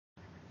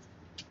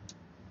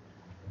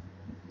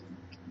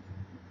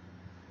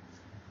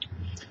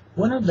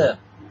One of the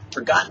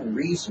forgotten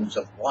reasons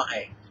of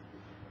why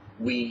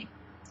we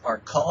are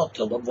called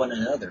to love one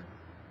another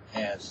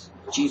as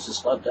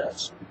Jesus loved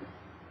us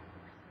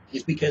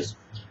is because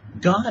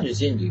God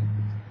is in you,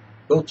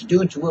 both to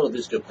do and to will of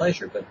his good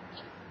pleasure, but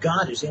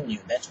God is in you.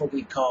 That's what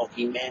we call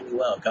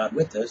Emmanuel, God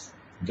with us,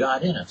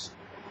 God in us.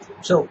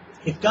 So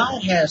if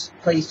God has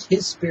placed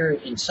his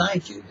spirit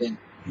inside you, then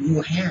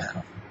you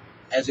have,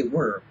 as it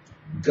were,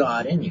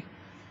 God in you.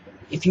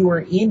 If you are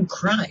in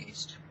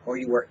Christ, or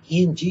you are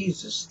in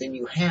Jesus, then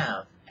you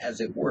have,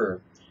 as it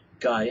were,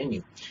 God in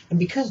you. And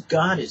because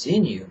God is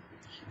in you,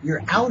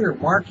 your outer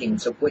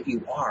markings of what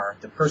you are,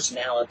 the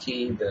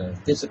personality, the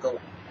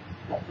physical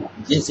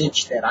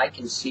visage that I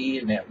can see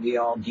and that we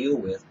all deal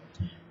with,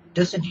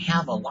 doesn't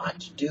have a lot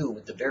to do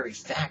with the very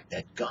fact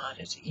that God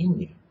is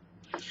in you.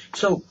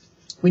 So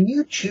when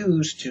you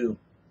choose to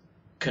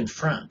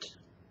confront,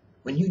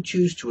 when you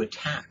choose to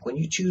attack, when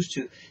you choose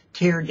to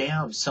tear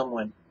down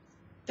someone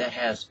that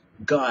has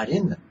God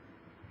in them,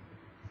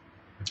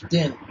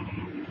 then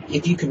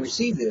if you can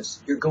receive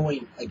this, you're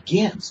going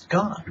against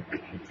God.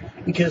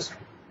 Because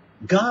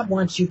God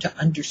wants you to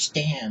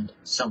understand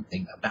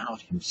something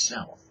about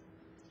himself.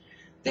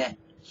 That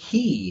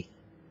he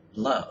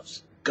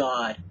loves.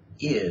 God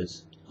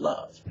is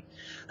love.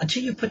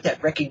 Until you put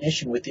that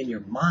recognition within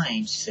your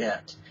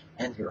mindset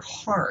and your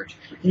heart,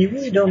 and you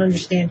really don't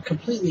understand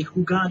completely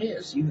who God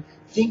is. You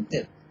think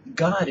that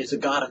God is a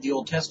God of the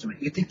Old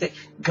Testament. You think that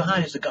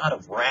God is a God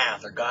of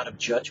wrath or God of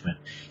judgment.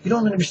 You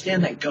don't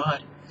understand that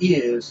God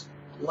is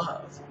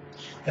love.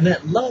 And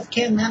that love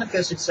can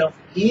manifest itself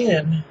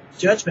in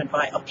judgment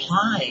by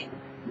applying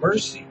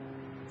mercy,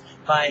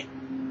 by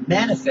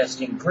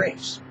manifesting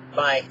grace,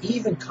 by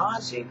even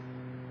causing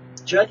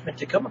judgment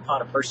to come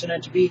upon a person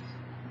and to be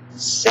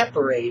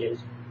separated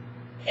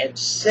and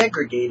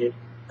segregated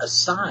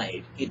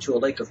aside into a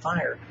lake of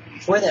fire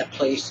for that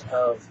place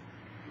of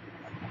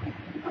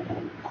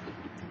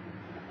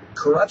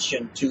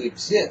corruption to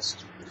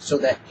exist, so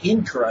that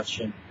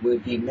incorruption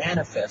would be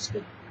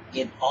manifested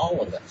in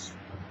all of us,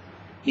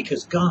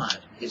 because God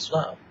is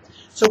love.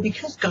 So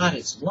because God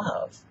is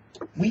love,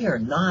 we are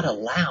not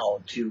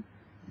allowed to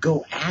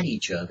go at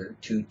each other,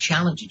 to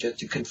challenge each other,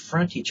 to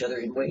confront each other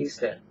in ways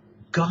that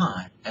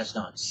God has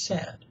not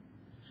said.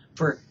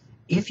 For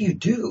if you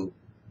do,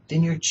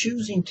 then you're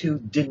choosing to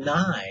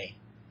deny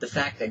the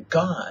fact that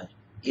God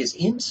is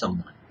in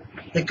someone,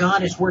 that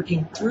God is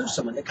working through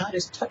someone, that God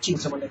is touching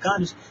someone, that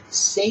God is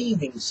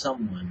saving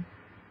someone.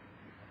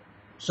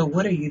 So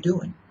what are you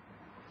doing?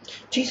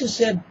 Jesus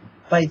said,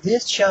 by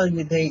this shall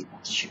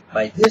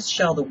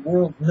the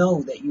world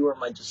know that you are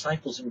my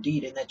disciples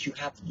indeed, and that you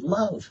have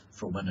love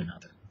for one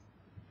another.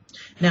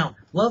 Now,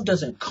 love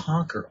doesn't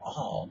conquer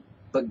all,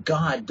 but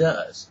God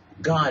does.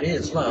 God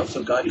is love,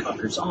 so God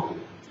conquers all.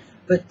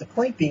 But the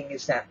point being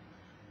is that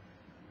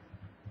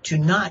to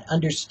not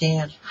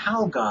understand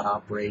how God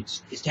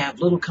operates is to have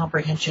little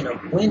comprehension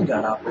of when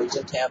God operates,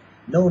 and to have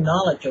no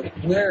knowledge of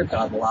where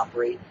God will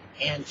operate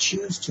and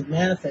choose to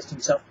manifest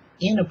himself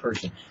in a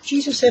person.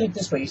 Jesus said it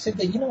this way. He said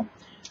that,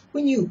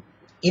 when you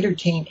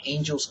entertain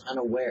angels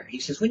unaware, he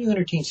says, when you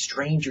entertain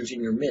strangers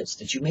in your midst,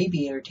 that you may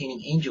be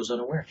entertaining angels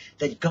unaware,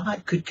 that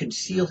God could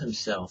conceal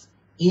himself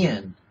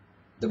in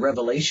the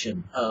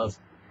revelation of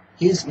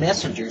his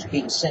messengers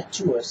being sent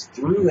to us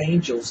through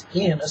angels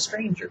in a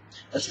stranger.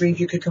 A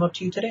stranger could come up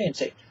to you today and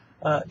say,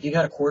 you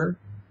got a quarter?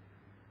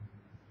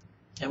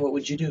 And what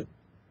would you do?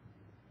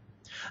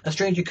 A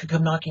stranger could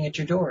come knocking at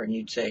your door and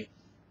you'd say,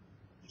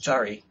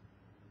 sorry,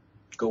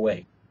 go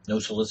away, no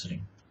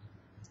soliciting.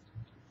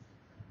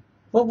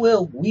 What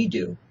will we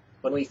do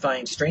when we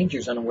find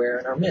strangers unaware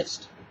in our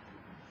midst?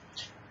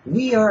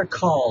 We are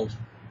called,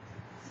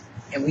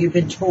 and we have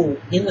been told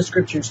in the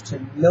scriptures,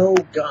 to know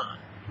God.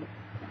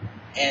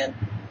 And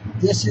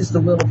this is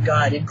the will of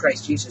God in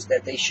Christ Jesus,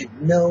 that they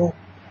should know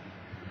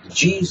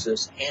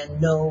Jesus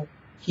and know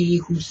he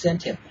who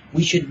sent him.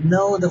 We should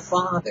know the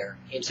Father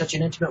in such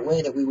an intimate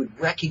way that we would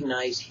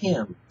recognize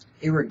him,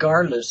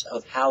 irregardless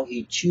of how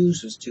he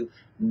chooses to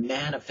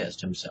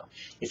manifest himself.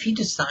 If he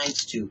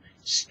decides to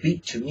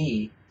speak to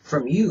me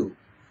from you,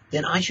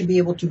 then I should be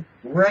able to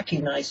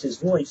recognize his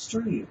voice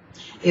through you.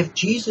 If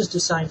Jesus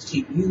decides to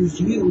use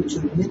you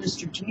to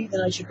minister to me,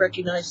 then I should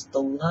recognize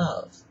the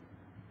love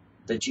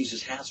that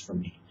Jesus has for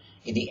me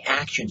in the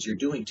actions you're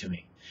doing to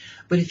me.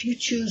 But if you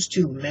choose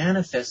to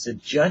manifest the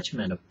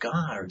judgment of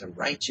God or the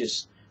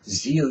righteous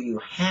zeal you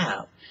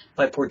have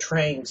by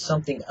portraying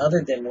something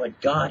other than what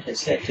God has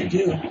said to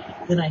do,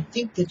 then I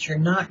think that you're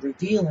not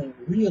revealing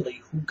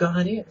really who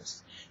God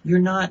is. You're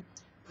not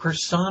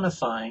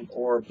personifying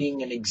or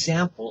being an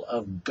example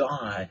of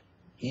God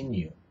in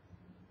you.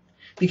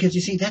 Because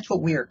you see, that's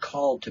what we are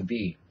called to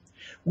be.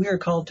 We are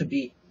called to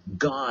be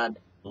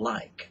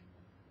God-like.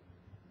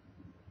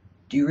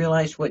 Do you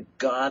realize what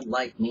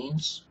God-like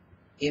means?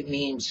 It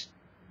means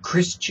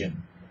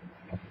Christian.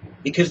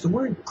 Because the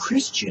word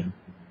Christian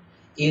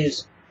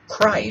is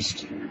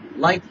Christ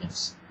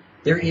likeness.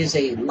 There is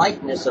a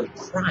likeness of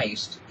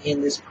Christ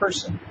in this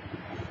person.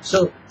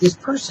 So this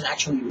person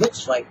actually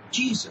looks like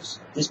Jesus.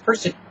 This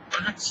person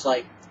acts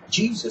like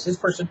Jesus. This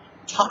person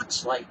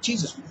talks like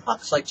Jesus,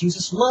 walks like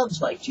Jesus,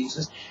 loves like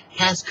Jesus,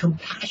 has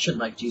compassion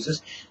like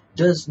Jesus,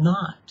 does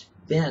not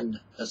bend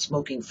a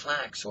smoking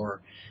flax,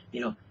 or,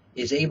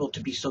 is able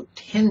to be so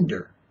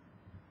tender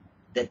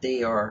that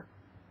they are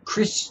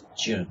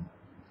Christian,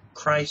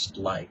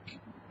 Christ-like,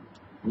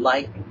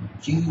 like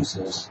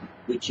Jesus,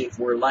 which if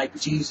we're like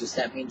Jesus,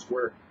 that means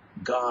we're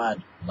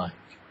God-like,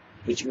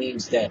 which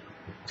means that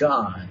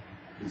God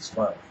is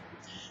love.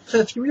 So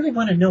if you really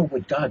want to know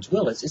what God's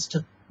will is, it's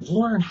to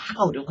learn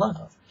how to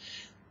love.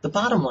 The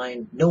bottom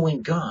line,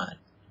 knowing God,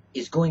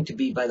 is going to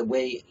be, by the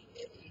way,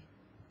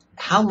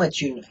 how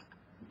much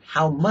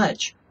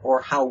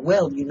or how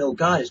well you know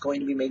God is going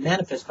to be made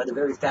manifest by the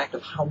very fact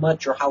of how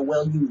much or how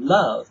well you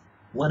love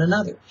one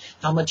another,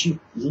 how much you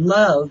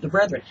love the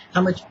brethren,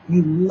 how much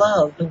you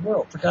love the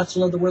world. For God so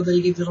loved the world that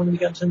he gave his only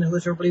begotten Son, that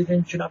whoever believes in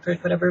him should not perish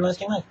but have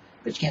everlasting life.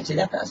 But you can't say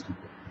that fast.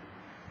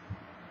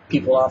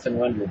 People often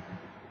wonder,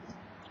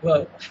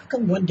 well, how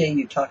come one day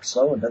you talk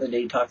slow and the other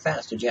day you talk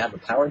fast? Did you have a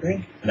power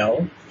drink? No.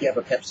 Did you have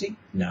a Pepsi?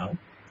 No.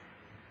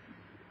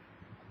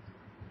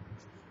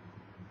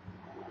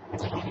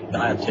 But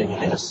I'll tell you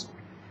this.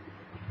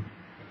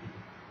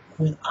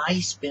 When I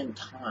spend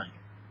time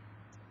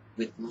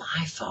with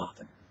my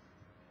Father,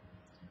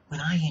 when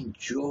I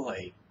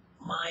enjoy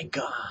my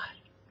God,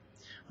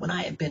 when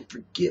I have been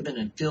forgiven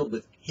and filled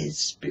with his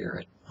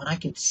Spirit, when I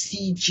can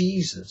see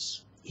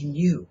Jesus in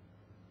you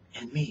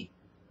and me,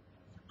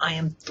 I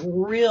am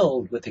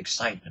thrilled with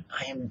excitement.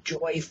 I am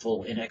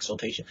joyful in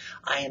exultation.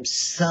 I am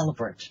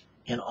celebrant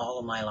in all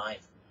of my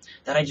life.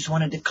 That I just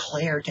want to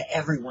declare to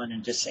everyone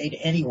and to say to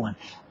anyone,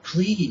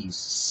 please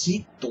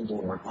seek the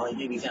Lord while he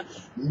may be found.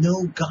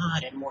 Know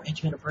God in a more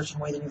intimate and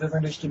personal way than you've ever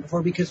understood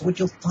before, because what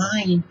you'll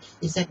find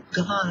is that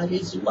God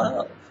is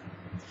love.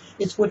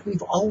 It's what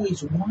we've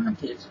always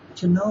wanted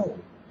to know.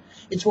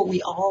 It's what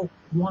we all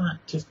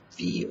want to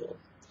feel.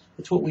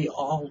 It's what we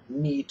all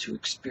need to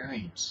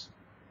experience.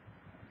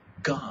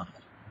 God.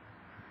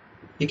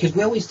 Because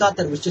we always thought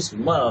that it was just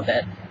love,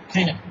 that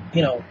kind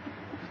of,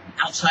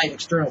 outside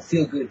external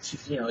feel-good,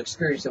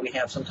 experience that we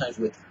have sometimes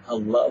with a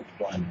loved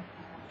one,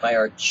 by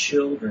our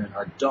children,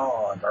 our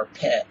dog, our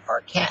pet,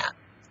 our cat,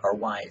 our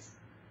wife,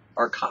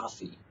 our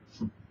coffee,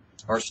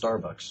 our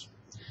Starbucks,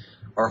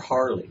 our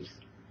Harley.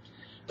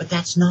 But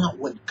that's not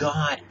what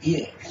God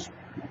is.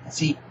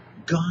 See,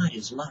 God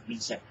is love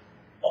means that,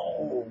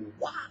 oh,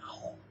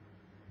 wow,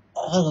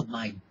 all of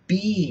my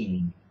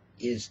being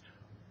is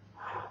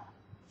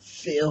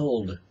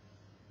filled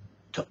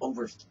to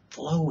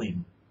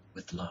overflowing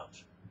with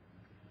love.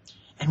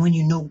 And when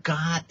you know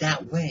God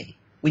that way,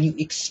 when you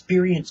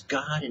experience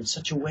God in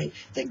such a way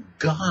that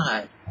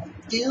God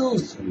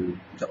fills you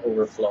to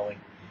overflowing,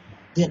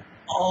 then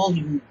all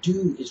you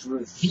do is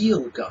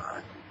reveal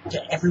God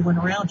to everyone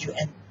around you.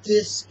 And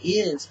this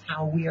is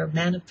how we are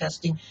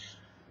manifesting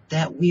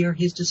that we are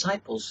his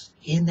disciples,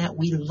 in that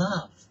we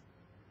love,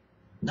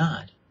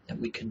 not that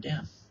we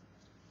condemn.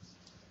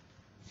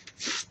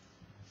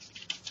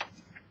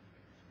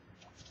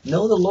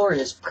 Know the Lord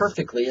as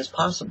perfectly as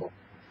possible.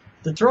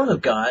 The throne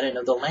of God and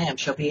of the Lamb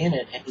shall be in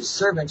it, and his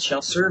servants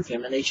shall serve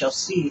him, and they shall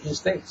see his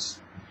face.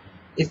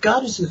 If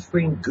God is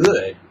supreme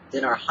good,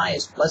 then our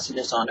highest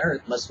blessedness on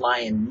earth must lie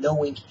in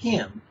knowing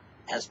him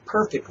as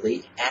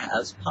perfectly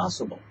as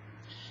possible.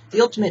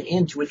 The ultimate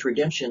end to which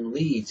redemption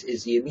leads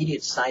is the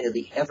immediate sight of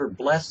the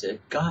ever-blessed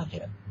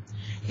Godhead.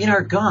 In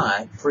our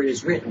God, for it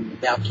is written,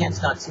 thou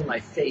canst not see my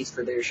face,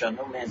 for there shall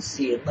no man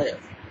see and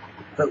live.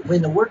 But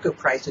when the work of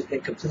Christ has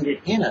been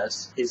completed in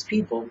us, his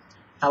people,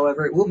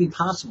 however, it will be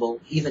possible,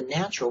 even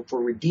natural,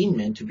 for redeemed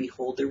men to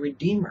behold their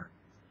Redeemer.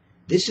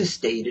 This is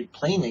stated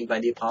plainly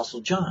by the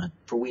Apostle John,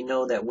 for we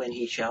know that when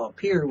he shall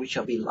appear, we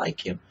shall be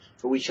like him,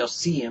 for we shall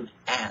see him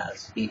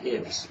as he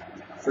is.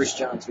 1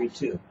 John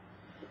 3:2.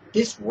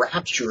 This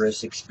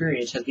rapturous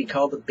experience has been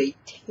called the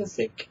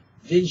beatific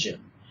vision,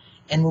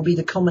 and will be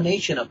the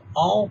culmination of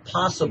all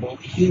possible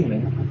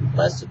human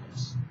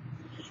blessedness.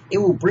 It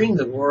will bring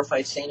the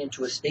glorified saint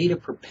into a state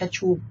of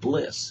perpetual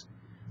bliss,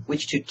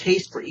 which to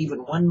taste for even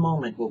one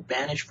moment will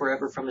banish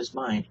forever from his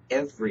mind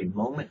every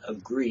moment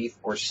of grief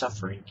or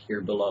suffering here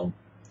below.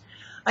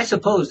 I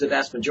suppose the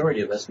vast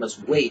majority of us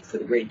must wait for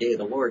the great day of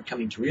the Lord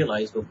coming to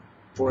realize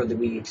before that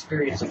we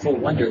experience the full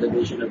wonder of the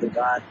vision of the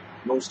God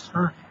Most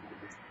High.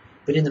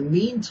 But in the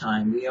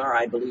meantime, we are,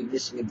 I believe,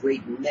 missing a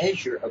great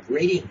measure of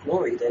radiant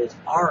glory that is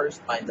ours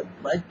by the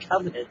blood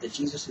covenant that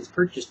Jesus has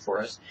purchased for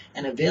us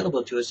and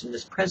available to us in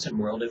this present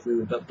world if we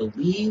would but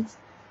believe,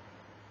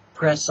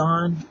 press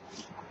on,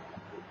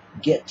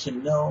 get to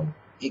know,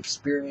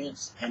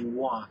 experience, and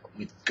walk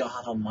with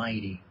God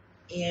Almighty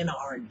in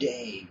our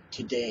day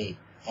today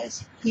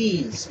as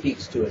he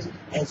speaks to us,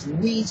 as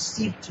we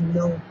seek to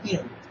know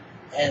him,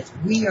 as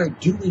we are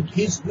doing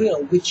his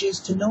will, which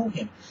is to know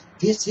him.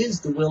 This is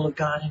the will of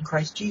God in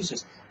Christ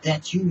Jesus,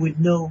 that you would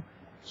know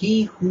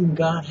he whom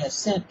God has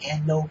sent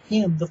and know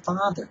him, the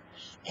Father.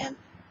 And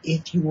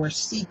if you are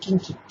seeking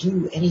to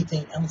do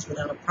anything else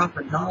without a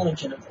proper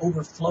knowledge and an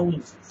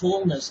overflowing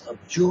fullness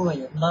of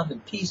joy and love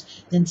and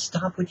peace, then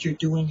stop what you're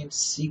doing and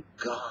seek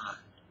God.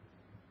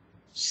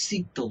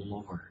 seek the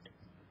Lord.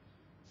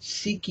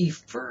 Seek ye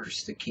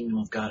first the kingdom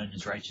of God and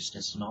his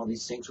righteousness, and all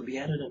these things will be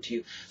added unto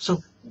you.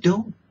 So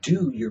don't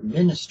do your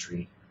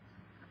ministry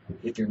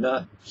if you're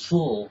not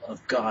full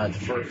of God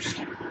first.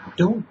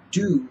 Don't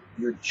do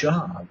your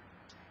job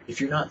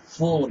if you're not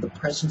full of the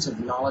presence of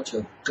knowledge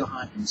of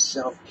God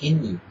himself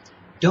in you.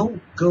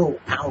 Don't go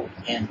out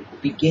and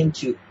begin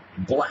to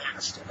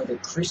blast other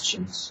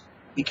Christians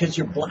because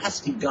you're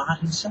blasting God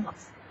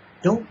himself.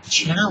 Don't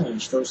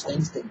challenge those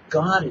things that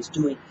God is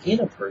doing in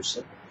a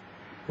person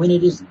when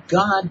it is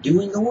God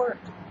doing the work.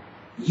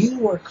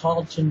 You are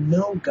called to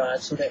know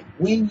God so that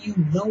when you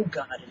know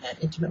God in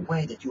that intimate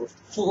way, that you are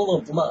full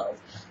of love,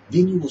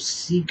 then you will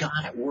see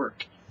God at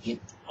work in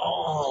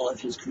all of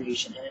his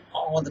creation and in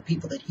all of the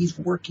people that he's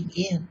working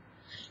in.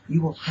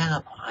 You will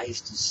have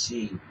eyes to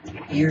see,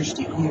 ears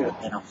to hear,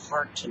 and a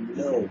heart to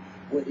know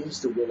what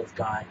is the will of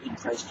God in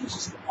Christ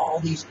Jesus for all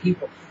these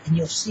people. And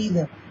you'll see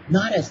them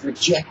not as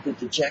rejected,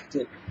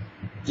 dejected,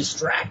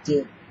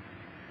 distracted,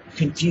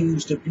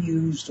 confused,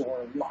 abused,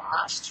 or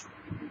lost,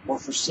 or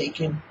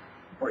forsaken,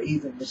 or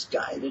even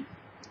misguided,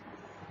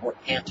 or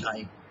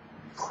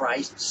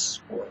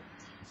anti-Christs, or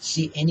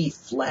see any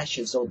flesh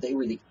as though they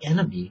were the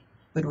enemy,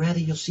 but rather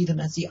you'll see them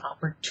as the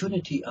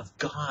opportunity of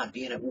God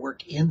being at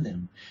work in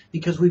them.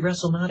 Because we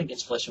wrestle not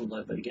against flesh and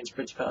blood, but against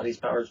principalities,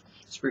 powers,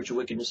 spiritual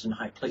wickedness in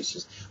high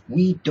places.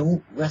 We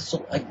don't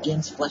wrestle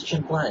against flesh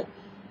and blood.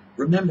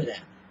 Remember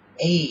that.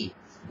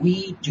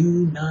 We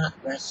do not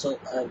wrestle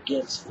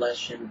against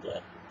flesh and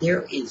blood.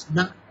 There is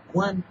not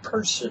one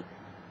person,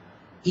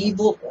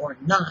 evil or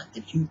not,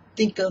 that you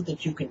think of,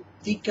 that you can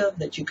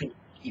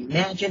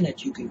imagine,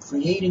 that you can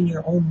create in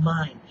your own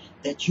mind,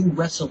 that you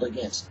wrestle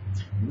against.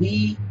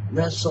 We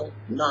wrestle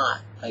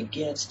not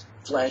against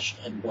flesh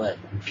and blood,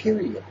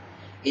 period.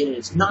 It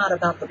is not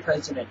about the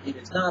president. It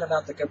is not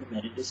about the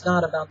government. It is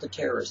not about the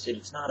terrorists. It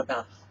is not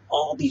about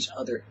all these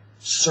other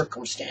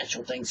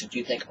circumstantial things that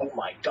you think, oh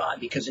my God,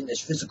 because in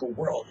this physical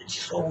world, it's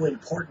so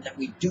important that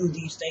we do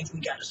these things. We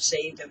got to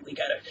save them. We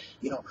got to,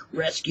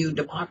 rescue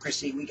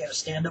democracy. We got to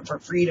stand up for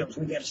freedoms.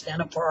 We got to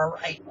stand up for our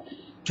right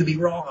to be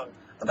wrong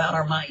about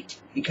our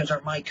might, because our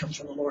might comes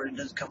from the Lord and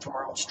doesn't come from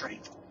our own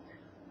strength.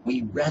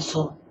 We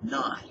wrestle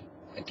not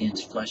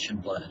against flesh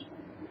and blood,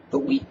 but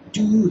we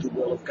do the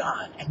will of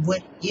God. And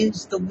what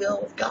is the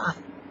will of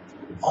God?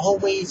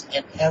 Always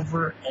and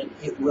ever, and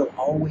it will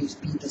always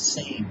be the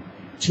same.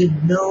 To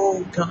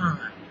know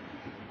God.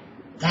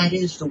 That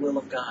is the will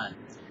of God.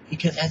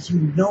 Because as you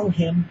know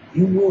him,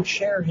 you will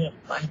share him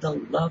by the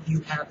love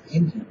you have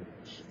in him.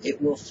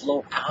 It will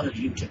flow out of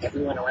you to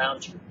everyone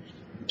around you.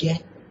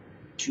 Get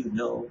to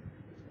know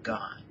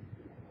God.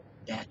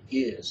 That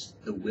is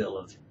the will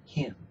of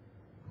him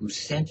who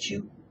sent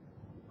you,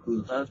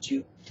 who loved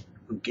you,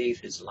 who gave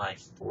his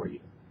life for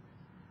you.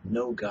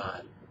 Know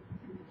God.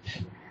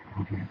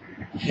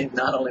 And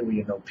not only will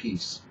you know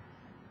peace,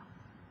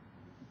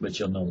 but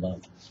you'll know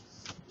love.